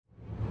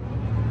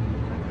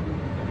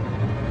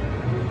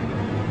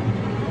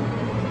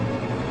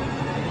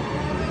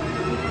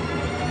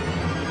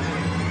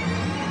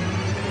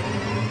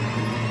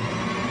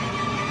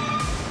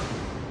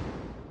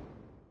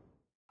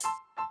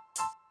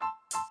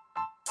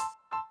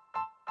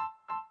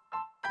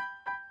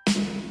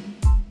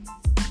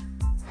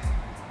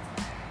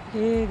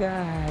Hey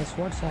guys,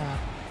 what's up?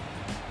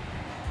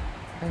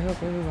 I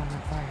hope everyone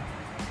are fine.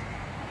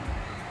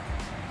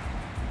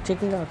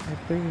 Checking out my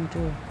print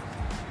tour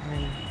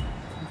and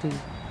the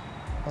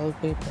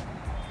wallpaper,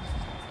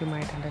 you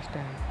might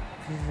understand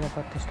this is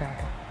about the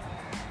starter.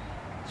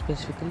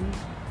 Specifically,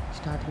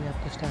 starting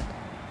up the starter.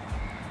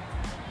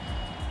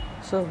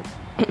 So,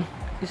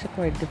 it's a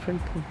quite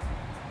different thing,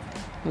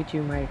 which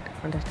you might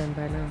understand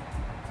by now.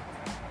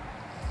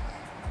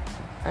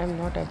 I'm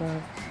not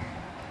about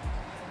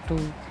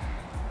to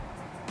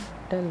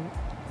tell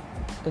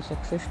the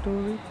success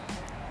story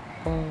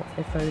or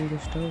a failure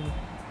story.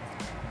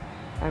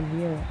 I'm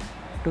here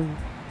to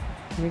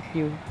make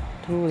you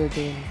through the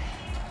journey.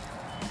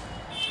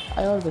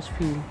 I always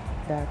feel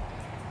that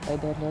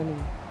either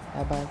learning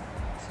about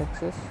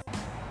success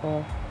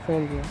or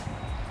failure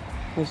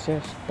is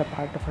just the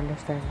part of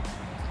understanding.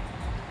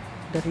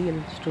 The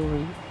real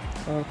story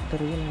of the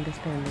real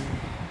understanding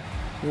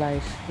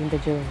lies in the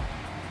journey.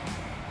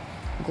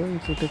 Going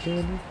through the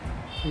journey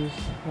is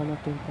one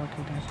of the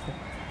important aspects.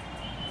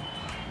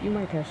 You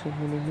might have seen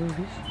many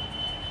movies,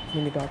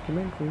 many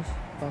documentaries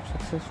of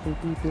successful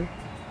people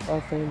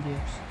or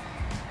failures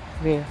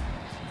where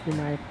you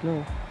might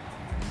know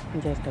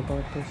just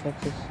about the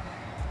success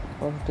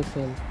or the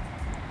fail.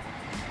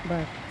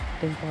 But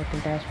the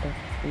important aspect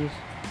is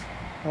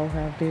how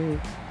have they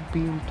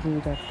been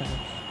through that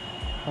times,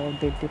 how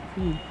did they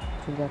feel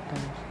through that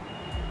times,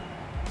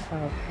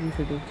 how you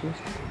should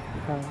adjust,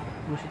 how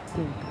you should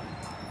think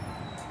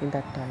in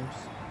that times.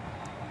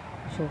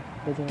 So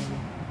the journey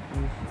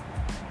is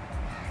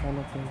one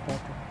of the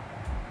important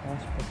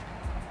aspects.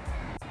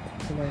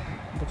 Let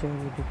the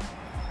journey begin.